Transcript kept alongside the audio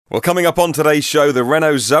Well, coming up on today's show, the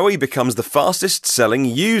Renault Zoe becomes the fastest selling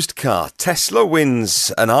used car. Tesla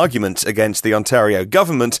wins an argument against the Ontario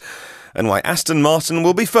government, and why Aston Martin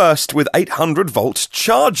will be first with 800-volt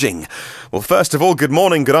charging. Well, first of all, good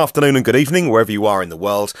morning, good afternoon and good evening, wherever you are in the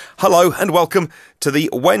world. Hello and welcome to the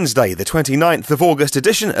Wednesday, the 29th of August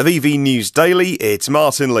edition of EV News Daily. It's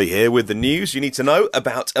Martyn Lee here with the news you need to know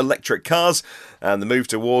about electric cars and the move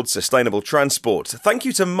towards sustainable transport. Thank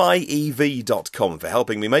you to myev.com for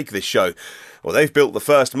helping me make this show. Well, they've built the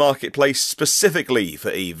first marketplace specifically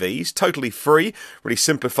for EVs, totally free, really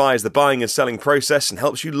simplifies the buying and selling process and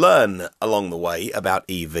helps you learn along the way about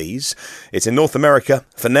EVs. It's in North America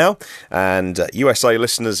for now, and USA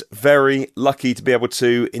listeners very lucky to be able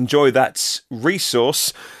to enjoy that resource.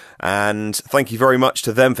 And thank you very much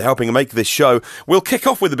to them for helping make this show. We'll kick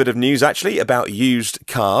off with a bit of news, actually, about used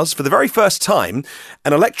cars. For the very first time,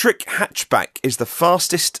 an electric hatchback is the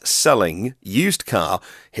fastest selling used car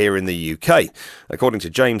here in the UK. According to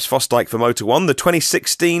James Fossdyke for Motor One, the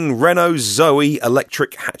 2016 Renault Zoe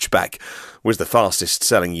electric hatchback was the fastest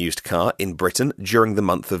selling used car in Britain during the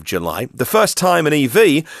month of July. The first time an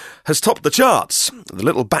EV has topped the charts. The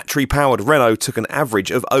little battery-powered Renault took an average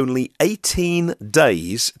of only 18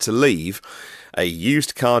 days to leave a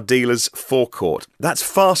used car dealer's forecourt. That's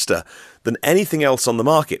faster than anything else on the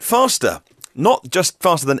market. Faster! Not just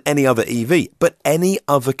faster than any other EV, but any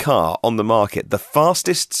other car on the market. The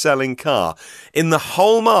fastest selling car in the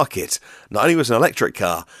whole market not only was an electric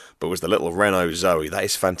car, but was the little Renault Zoe. That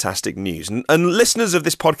is fantastic news. And listeners of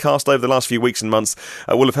this podcast over the last few weeks and months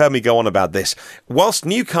will have heard me go on about this. Whilst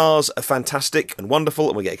new cars are fantastic and wonderful,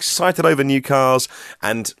 and we get excited over new cars,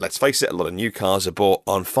 and let's face it, a lot of new cars are bought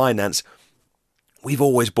on finance, we've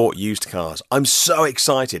always bought used cars. I'm so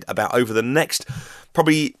excited about over the next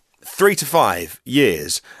probably 3 to 5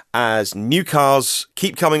 years as new cars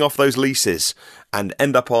keep coming off those leases and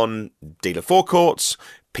end up on dealer forecourts,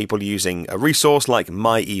 people using a resource like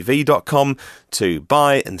myev.com to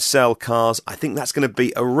buy and sell cars. I think that's going to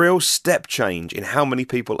be a real step change in how many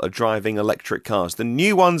people are driving electric cars. The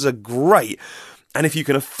new ones are great, and if you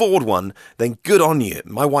can afford one, then good on you.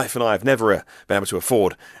 My wife and I have never been able to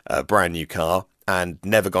afford a brand new car and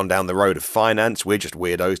never gone down the road of finance. We're just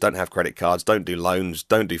weirdos, don't have credit cards, don't do loans,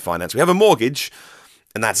 don't do finance. We have a mortgage,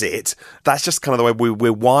 and that's it. That's just kind of the way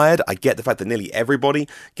we're wired. I get the fact that nearly everybody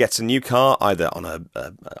gets a new car, either on a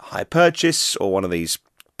hire purchase or one of these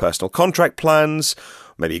personal contract plans,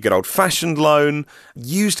 maybe a good old-fashioned loan.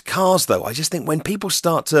 Used cars, though, I just think when people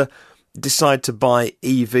start to decide to buy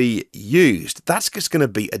EV used, that's just going to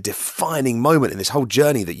be a defining moment in this whole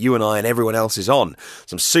journey that you and I and everyone else is on.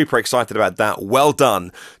 So I'm super excited about that. Well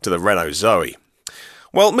done to the Renault Zoe.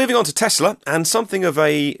 Well, moving on to Tesla, and something of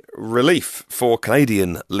a relief for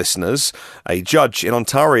Canadian listeners. A judge in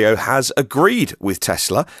Ontario has agreed with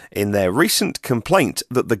Tesla in their recent complaint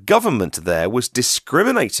that the government there was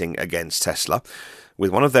discriminating against Tesla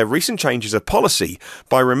with one of their recent changes of policy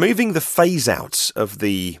by removing the phase-out of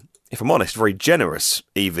the, if I'm honest, very generous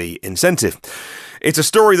EV incentive. It's a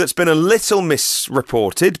story that's been a little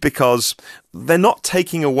misreported because they're not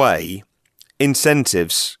taking away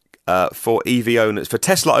incentives for EV owners, for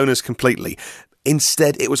Tesla owners completely.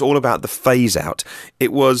 Instead, it was all about the phase out.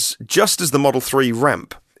 It was just as the Model 3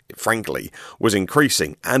 ramp, frankly, was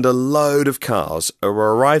increasing and a load of cars are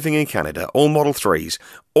arriving in Canada, all Model 3s,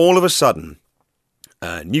 all of a sudden,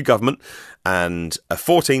 new government and a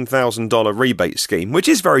 $14,000 rebate scheme, which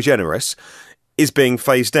is very generous, is being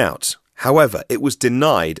phased out. However, it was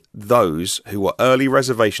denied those who were early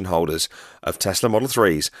reservation holders of Tesla Model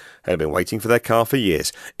 3s who had been waiting for their car for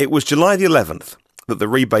years. It was July the 11th that the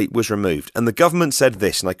rebate was removed, and the government said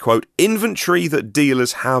this, and I quote, "Inventory that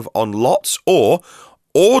dealers have on lots or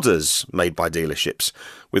orders made by dealerships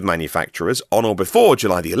with manufacturers on or before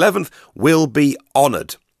July the 11th will be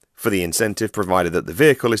honoured for the incentive provided that the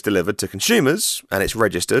vehicle is delivered to consumers and it's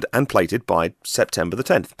registered and plated by September the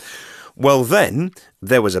 10th. Well, then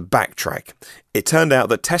there was a backtrack. It turned out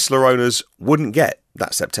that Tesla owners wouldn't get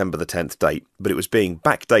that September the 10th date, but it was being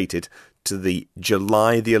backdated to the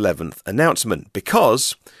July the 11th announcement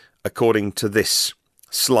because, according to this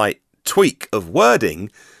slight tweak of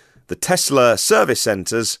wording, the Tesla service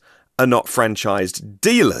centres are not franchised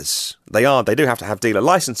dealers. They do have to have dealer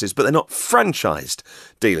licenses, but they're not franchised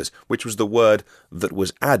dealers, which was the word that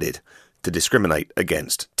was added to discriminate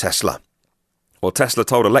against Tesla. Well, Tesla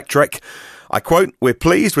told Electrek, I quote, "We're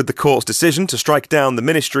pleased with the court's decision to strike down the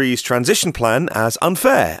ministry's transition plan as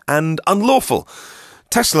unfair and unlawful.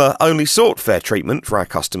 Tesla only sought fair treatment for our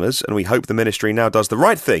customers, and we hope the ministry now does the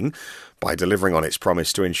right thing by delivering on its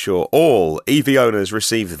promise to ensure all EV owners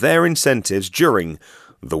receive their incentives during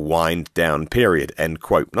the wind down period, end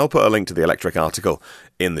quote. And I'll put a link to the electric article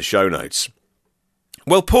in the show notes.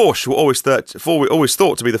 Well, Porsche were always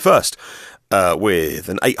thought to be the first with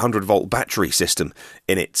an 800-volt battery system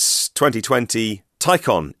in its 2020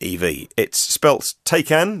 Taycan EV. It's spelt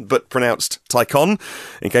Taycan, but pronounced Taycan,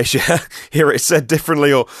 in case you hear it said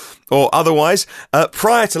differently or otherwise.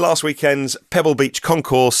 Prior to last weekend's Pebble Beach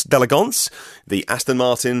Concours d'Elegance, the Aston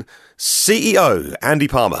Martin CEO, Andy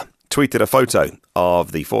Palmer, tweeted a photo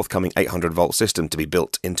of the forthcoming 800-volt system to be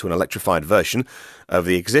built into an electrified version of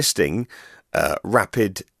the existing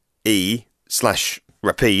Rapid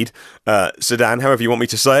E/Rapide sedan, however you want me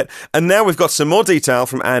to say it. And now we've got some more detail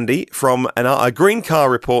from Andy from a Green Car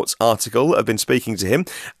Reports article. I've been speaking to him.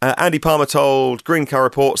 Andy Palmer told Green Car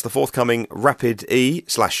Reports the forthcoming Rapid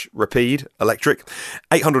E/Rapide electric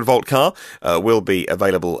 800-volt car will be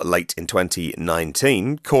available late in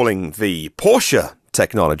 2019, calling the Porsche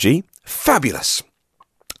technology fabulous.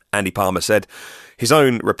 Andy Palmer said his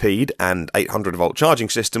own Rapide and 800-volt charging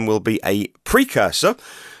system will be a precursor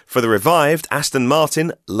for the revived Aston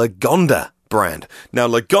Martin Lagonda brand. Now,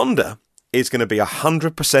 Lagonda is going to be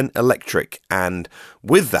 100% electric, and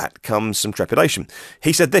with that comes some trepidation.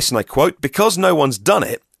 He said this, and I quote, "Because no one's done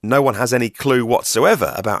it, no one has any clue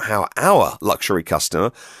whatsoever about how our luxury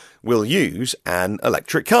customer will use an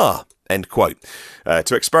electric car." End quote.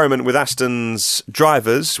 To experiment with Aston's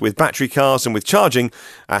drivers, with battery cars and with charging,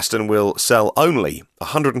 Aston will sell only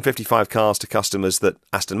 155 cars to customers that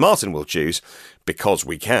Aston Martin will choose, because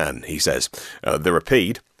we can, he says. The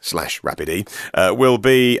Rapide/Rapid E will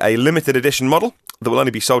be a limited edition model that will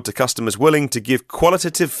only be sold to customers willing to give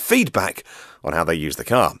qualitative feedback on how they use the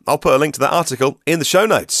car. I'll put a link to that article in the show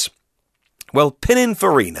notes. Well,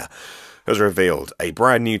 Pininfarina has revealed a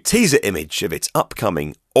brand new teaser image of its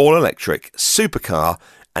upcoming all-electric supercar,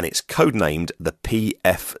 and it's codenamed the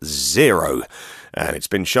PF0. And it's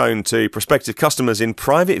been shown to prospective customers in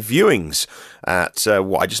private viewings at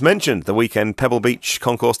what I just mentioned, the weekend Pebble Beach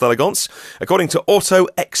Concours d'Elegance. According to Auto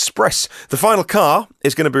Express, the final car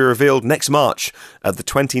is going to be revealed next March at the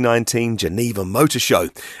 2019 Geneva Motor Show.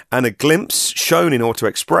 And a glimpse shown in Auto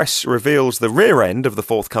Express reveals the rear end of the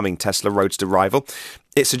forthcoming Tesla Roadster rival.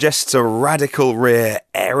 It suggests a radical rear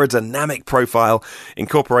aerodynamic profile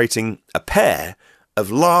incorporating a pair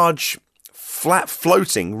of large,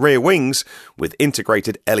 flat-floating rear wings with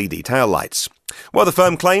integrated LED taillights. While the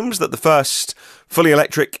firm claims that the first fully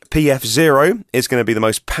electric PF0 is going to be the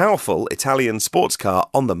most powerful Italian sports car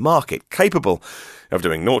on the market, capable of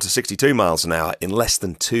doing 0 to 62 miles an hour in less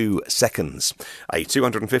than 2 seconds. A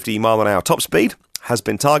 250 mile an hour top speed has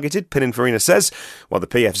been targeted, Pininfarina says, while the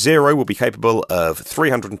PF0 will be capable of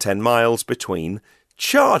 310 miles between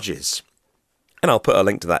charges. And I'll put a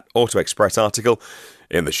link to that Auto Express article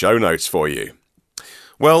in the show notes for you.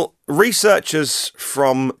 Well, researchers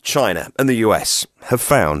from China and the US have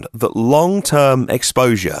found that long-term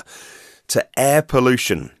exposure to air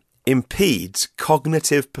pollution impedes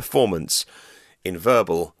cognitive performance in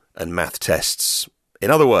verbal and math tests.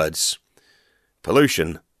 In other words,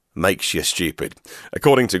 pollution makes you stupid.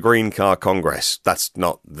 According to Green Car Congress, that's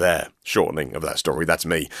not their shortening of that story, that's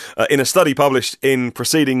me. In a study published in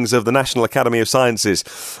Proceedings of the National Academy of Sciences,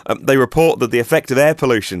 they report that the effect of air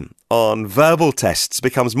pollution on verbal tests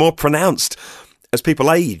becomes more pronounced as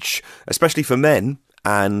people age, especially for men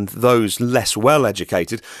and those less well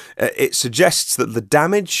educated. It suggests that the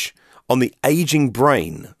damage on the aging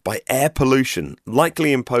brain by air pollution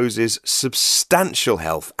likely imposes substantial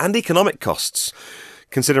health and economic costs,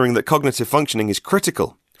 considering that cognitive functioning is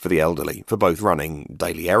critical for the elderly, for both running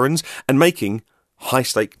daily errands and making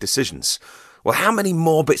high-stake decisions. Well, how many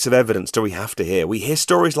more bits of evidence do we have to hear? We hear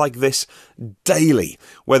stories like this daily,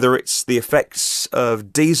 whether it's the effects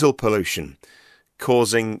of diesel pollution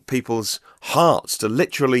causing people's hearts to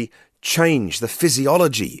literally change the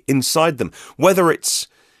physiology inside them, whether it's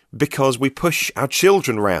because we push our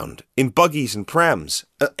children round in buggies and prams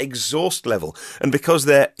at exhaust level, and because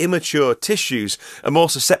their immature tissues are more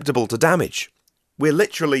susceptible to damage. We're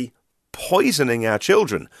literally poisoning our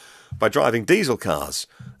children by driving diesel cars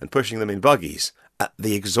and pushing them in buggies at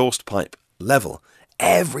the exhaust pipe level.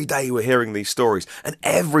 Every day we're hearing these stories, and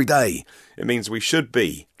every day it means we should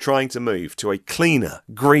be trying to move to a cleaner,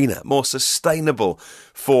 greener, more sustainable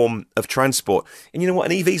form of transport. And you know what?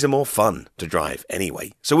 And EVs are more fun to drive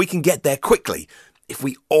anyway, so we can get there quickly if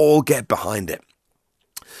we all get behind it.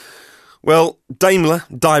 Well, Daimler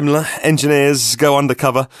engineers go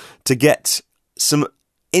undercover to get some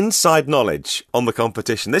inside knowledge on the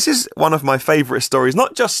competition. This is one of my favourite stories,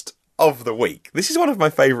 not just of the week. This is one of my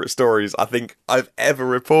favourite stories I think I've ever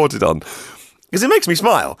reported on, because it makes me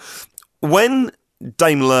smile. When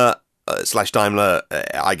Daimler slash Daimler,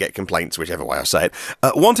 I get complaints, whichever way I say it,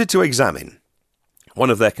 wanted to examine one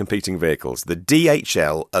of their competing vehicles, the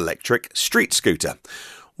DHL electric street scooter.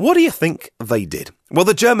 What do you think they did? Well,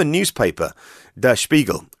 the German newspaper Der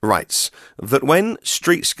Spiegel writes that when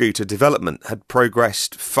street scooter development had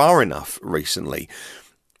progressed far enough recently,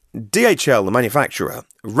 DHL, the manufacturer,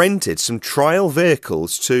 rented some trial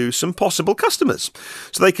vehicles to some possible customers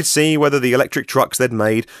so they could see whether the electric trucks they'd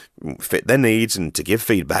made fit their needs and to give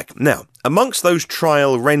feedback. Now, amongst those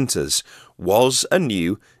trial renters was a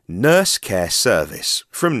new nurse care service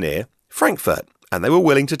from near Frankfurt, and they were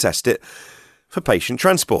willing to test it for patient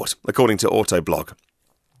transport, according to Autoblog.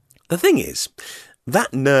 The thing is,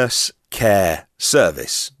 that nurse care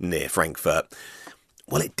service near Frankfurt,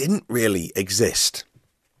 well, it didn't really exist.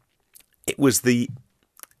 It was the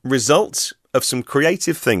result of some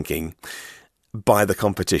creative thinking by the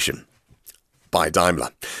competition, by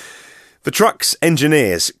Daimler. The truck's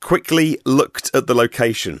engineers quickly looked at the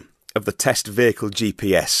location of the test vehicle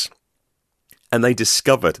GPS, and they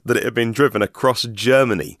discovered that it had been driven across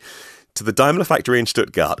Germany to the Daimler factory in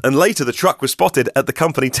Stuttgart, and later the truck was spotted at the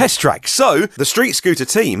company test track. So the street scooter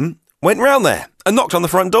team went round there and knocked on the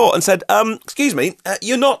front door and said, excuse me,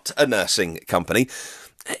 you're not a nursing company.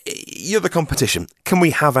 You're the competition. Can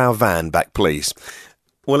we have our van back, please?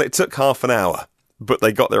 Well, it took half an hour, but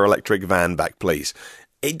they got their electric van back, please.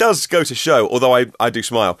 It does go to show, although I do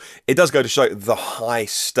smile, it does go to show the high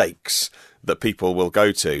stakes that people will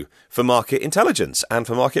go to for market intelligence and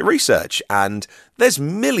for market research. And there's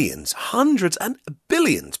millions, hundreds and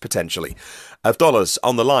billions, potentially, of dollars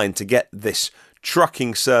on the line to get this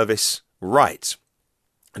trucking service right.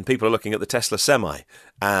 And people are looking at the Tesla Semi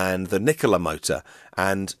and the Nikola motor,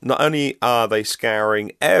 and not only are they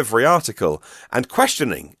scouring every article and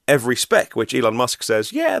questioning every spec, which Elon Musk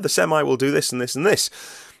says, yeah, the Semi will do this and this and this,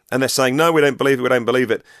 and they're saying, no, we don't believe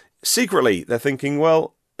it. Secretly, they're thinking,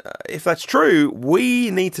 well, if that's true, we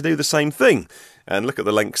need to do the same thing. And look at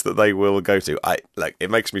the lengths that they will go to. It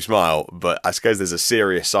makes me smile, but I suppose there's a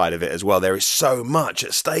serious side of it as well. There is so much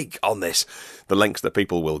at stake on this, the lengths that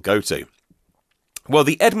people will go to. Well,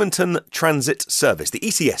 the Edmonton Transit Service, the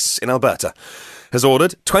ETS in Alberta, has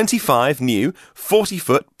ordered 25 new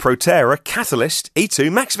 40-foot Proterra Catalyst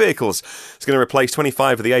E2 Max vehicles. It's going to replace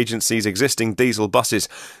 25 of the agency's existing diesel buses,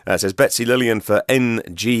 says Betsy Lillian for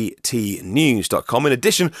NGTnews.com. In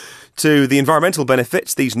addition to the environmental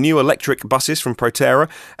benefits, these new electric buses from Proterra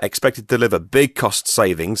are expected to deliver big cost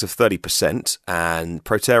savings of 30%, and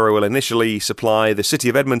Proterra will initially supply the City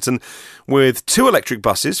of Edmonton with 2 electric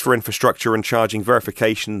buses for infrastructure and charging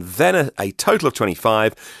verification, then a total of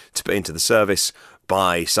 25 to put into the service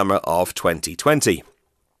by summer of 2020.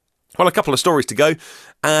 Well, a couple of stories to go,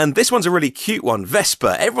 and this one's a really cute one.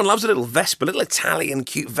 Vespa. Everyone loves a little Vespa, little Italian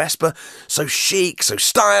cute Vespa. So chic, so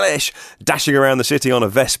stylish, dashing around the city on a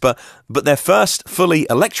Vespa. But their first fully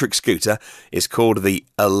electric scooter is called the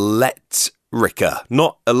Elettrica.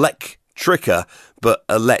 Not Electrica, but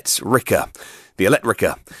Elettrica. The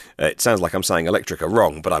Elettrica. It sounds like I'm saying Electrica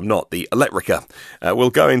wrong, but I'm not. The Elettrica will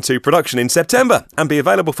go into production in September and be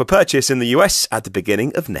available for purchase in the US at the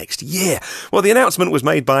beginning of next year. Well, the announcement was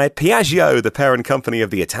made by Piaggio, the parent company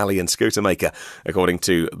of the Italian scooter maker, according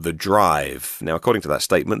to The Drive. Now, according to that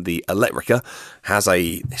statement, the Elettrica has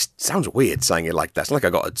a... It sounds weird saying it like that. It's like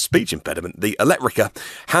I got a speech impediment. The Elettrica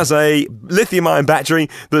has a lithium-ion battery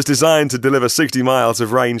that's designed to deliver 60 miles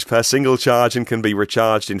of range per single charge and can be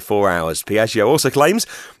recharged in 4 hours. Piaggio also claims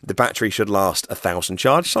the battery should last 1,000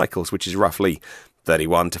 charge cycles, which is roughly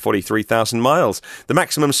 31 to 43,000 miles. The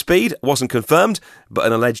maximum speed wasn't confirmed, but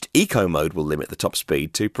an alleged eco mode will limit the top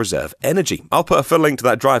speed to preserve energy. I'll put a full link to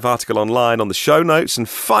that Drive article online on the show notes. And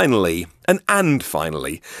finally,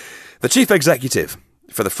 the chief executive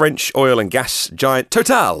for the French oil and gas giant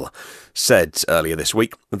Total said earlier this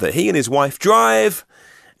week that he and his wife drive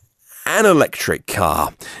an electric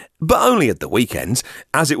car, but only at the weekends.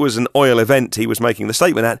 As it was an oil event he was making the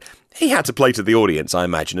statement at, he had to play to the audience, I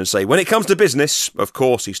imagine, and say, when it comes to business, of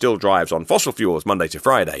course he still drives on fossil fuels Monday to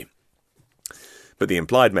Friday. But the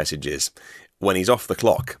implied message is, when he's off the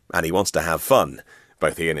clock and he wants to have fun,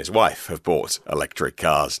 both he and his wife have bought electric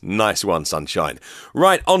cars. Nice one, sunshine.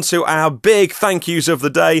 Right, on to our big thank yous of the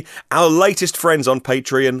day. Our latest friends on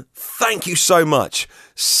Patreon. Thank you so much,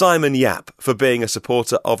 Simon Yap, for being a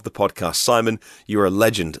supporter of the podcast. Simon, you're a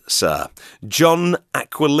legend, sir. John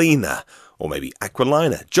Aquilina, or maybe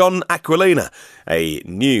Aquilina. John Aquilina, a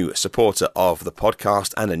new supporter of the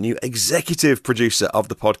podcast and a new executive producer of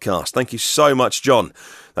the podcast. Thank you so much, John.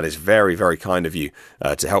 That is very, very kind of you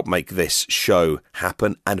to help make this show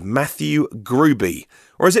happen. And Matthew Gruby,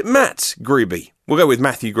 Or is it Matt Gruby? We'll go with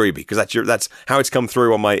Matthew Gruby, because that's how it's come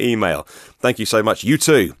through on my email. Thank you so much. You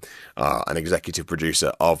too are an executive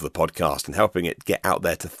producer of the podcast and helping it get out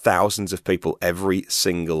there to thousands of people every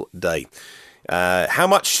single day. How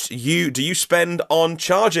much do you spend on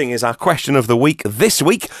charging is our question of the week this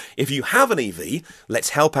week. If you have an EV, let's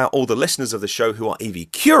help out all the listeners of the show who are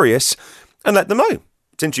EV curious and let them know.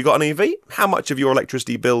 Since you got an EV, how much of your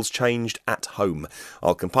electricity bills changed at home?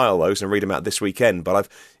 I'll compile those and read them out this weekend, but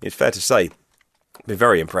it's fair to say, been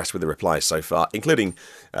very impressed with the replies so far, including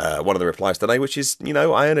one of the replies today, which is,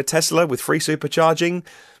 I own a Tesla with free supercharging.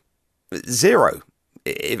 0.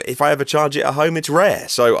 If I ever charge it at home, it's rare.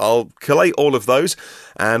 So I'll collate all of those.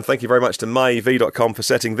 And thank you very much to myev.com for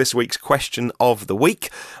setting this week's question of the week.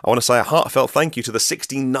 I want to say a heartfelt thank you to the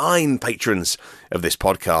 69 patrons of this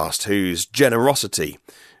podcast whose generosity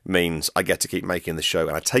means I get to keep making the show,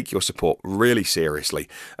 and I take your support really seriously.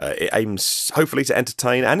 It aims, hopefully, to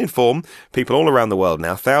entertain and inform people all around the world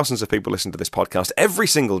now. Thousands of people listen to this podcast every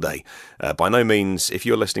single day. By no means, if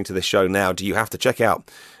you're listening to this show now, do you have to check out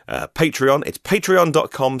Patreon. It's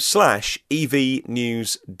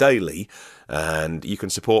patreon.com/EVNewsDaily. And you can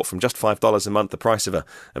support from just $5 a month, the price of a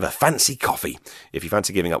fancy coffee. If you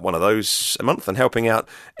fancy giving up one of those a month and helping out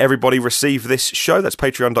everybody receive this show, that's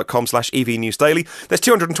patreon.com/EVNewsDaily. There's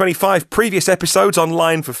 225 previous episodes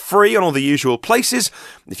online for free on all the usual places.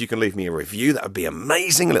 If you can leave me a review, that would be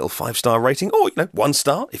amazing. A little 5-star rating, or 1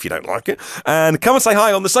 star if you don't like it. And come and say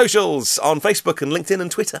hi on the socials, on Facebook and LinkedIn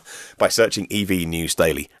and Twitter by searching EV News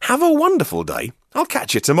Daily. Have a wonderful day. I'll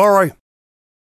catch you tomorrow.